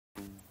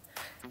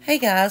Hey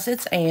guys,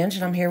 it's Ange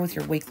and I'm here with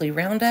your weekly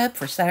roundup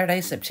for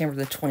Saturday, September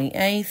the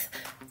 28th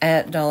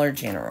at Dollar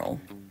General.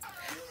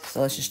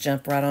 So let's just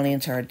jump right on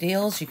into our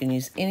deals. You can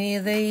use any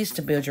of these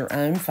to build your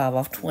own 5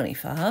 off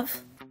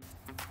 25.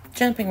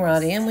 Jumping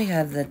right in, we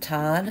have the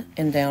Tide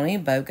and Downy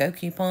BOGO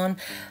coupon.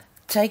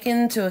 Take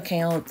into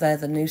account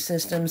that the new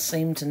systems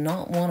seem to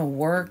not want to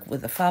work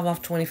with the 5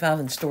 off 25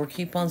 and store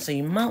coupons, so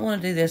you might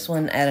want to do this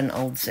one at an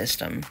old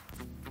system.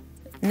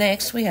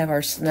 Next, we have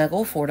our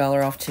Snuggle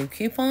 $4 off 2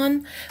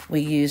 coupon. We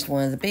used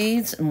one of the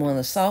beads and one of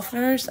the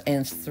softeners,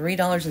 and it's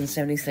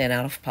 $3.70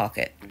 out of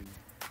pocket.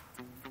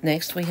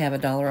 Next, we have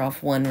 $1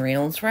 off 1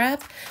 Reynolds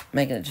wrap,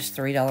 making it just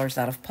 $3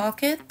 out of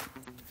pocket.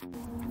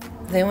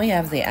 Then we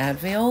have the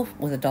Advil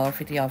with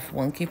 $1.50 off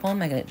 1 coupon,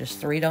 making it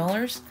just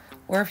 $3.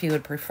 Or if you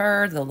would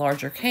prefer the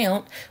larger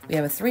count, we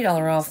have a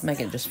 $3 off,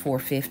 making it just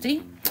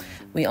 $4.50.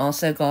 We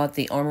also got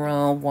the Armor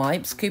All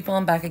wipes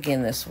coupon back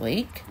again this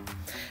week.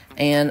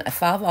 And a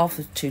 5 off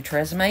of 2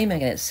 Tresemme,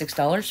 making it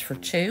 $6 for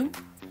 2.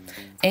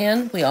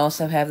 And we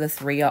also have the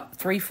 3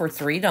 for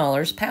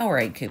 $3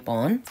 Powerade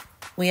coupon.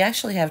 We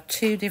actually have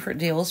 2 different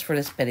deals for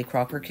this Betty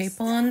Crocker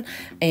coupon.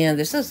 And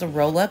this is the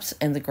roll-ups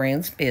and the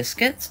Grand's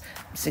biscuits,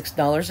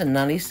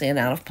 $6.90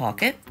 out of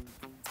pocket.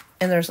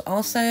 And there's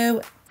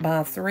also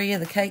buy 3 of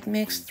the cake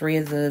mix, 3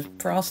 of the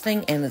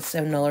frosting, and it's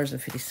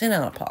 $7.50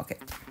 out of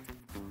pocket.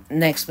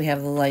 Next, we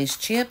have the Lay's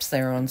chips.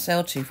 They're on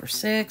sale, 2 for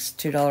 $6,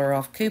 $2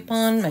 off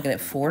coupon, making it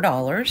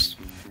 $4.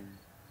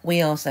 We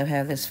also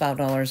have this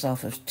 $5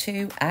 off of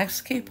 2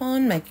 Axe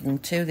coupon, making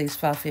 2 of these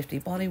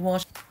 $5.50 body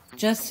wash,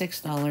 just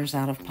 $6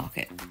 out of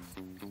pocket.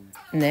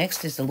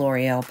 Next is the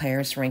L'Oreal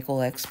Paris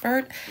Wrinkle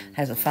Expert.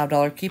 Has a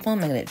 $5 coupon,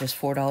 making it just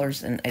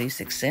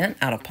 $4.86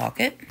 out of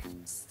pocket.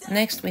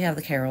 Next, we have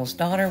the Carol's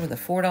Daughter with a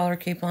 $4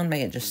 coupon,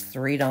 making it just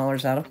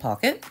 $3 out of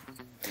pocket.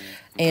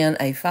 And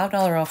a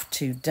 $5 off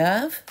 2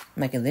 Dove,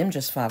 making them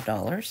just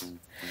 $5.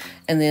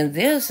 And then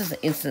this is an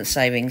instant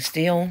savings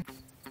deal.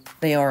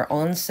 They are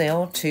on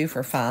sale 2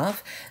 for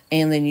 $5.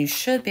 And then you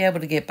should be able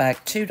to get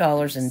back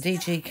 $2 in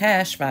DG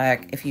cash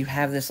back if you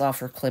have this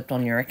offer clipped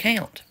on your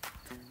account.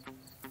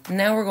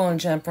 Now we're going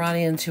to jump right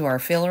into our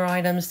filler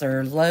items.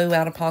 They're low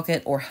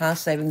out-of-pocket or high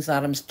savings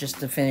items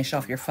just to finish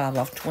off your 5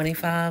 off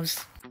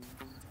 25s.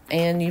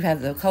 And you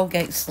have the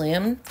Colgate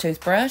Slim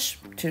toothbrush,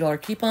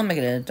 $2 coupon,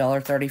 making it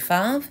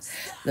 $1.35.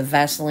 The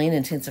Vaseline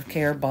Intensive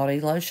Care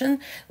Body Lotion,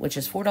 which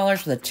is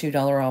 $4 with a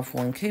 $2 off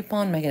 1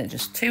 coupon, making it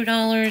just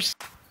 $2.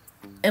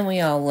 And we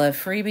all love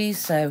freebies,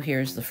 so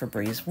here's the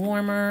Febreze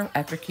Warmer.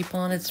 After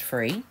coupon, it's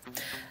free.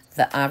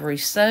 The Ivory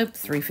Soap,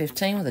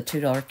 $3.15 with a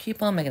 $2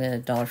 coupon, making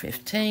it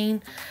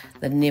 $1.15.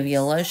 The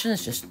Nivea Lotion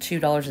is just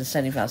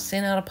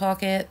 $2.75 out of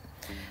pocket.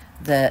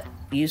 The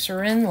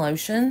Eucerin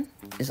Lotion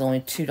is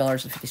only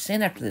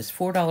 $2.50 after this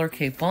 $4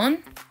 coupon.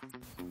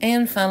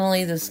 And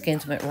finally, the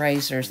Skintimate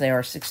Razors. They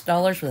are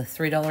 $6 with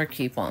a $3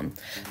 coupon.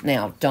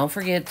 Now, don't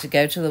forget to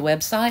go to the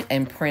website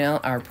and print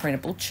out our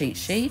printable cheat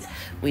sheet.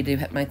 We do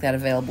make that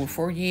available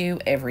for you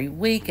every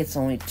week. It's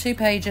only 2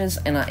 pages,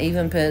 and I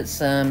even put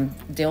some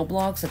deal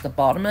blocks at the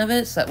bottom of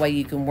it, so that way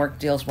you can work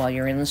deals while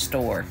you're in the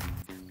store.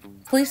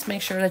 Please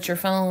make sure that you're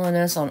following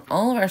us on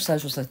all of our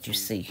socials that you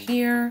see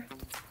here,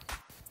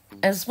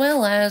 as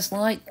well as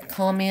like,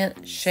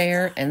 comment,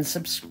 share, and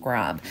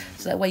subscribe.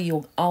 So that way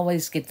you'll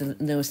always get the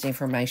newest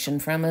information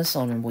from us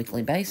on a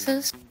weekly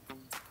basis.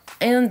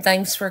 And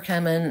thanks for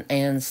coming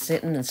and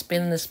sitting and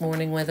spending this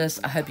morning with us.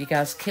 I hope you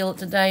guys kill it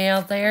today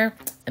out there.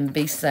 And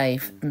be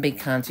safe and be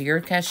kind to your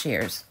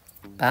cashiers.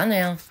 Bye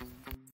now.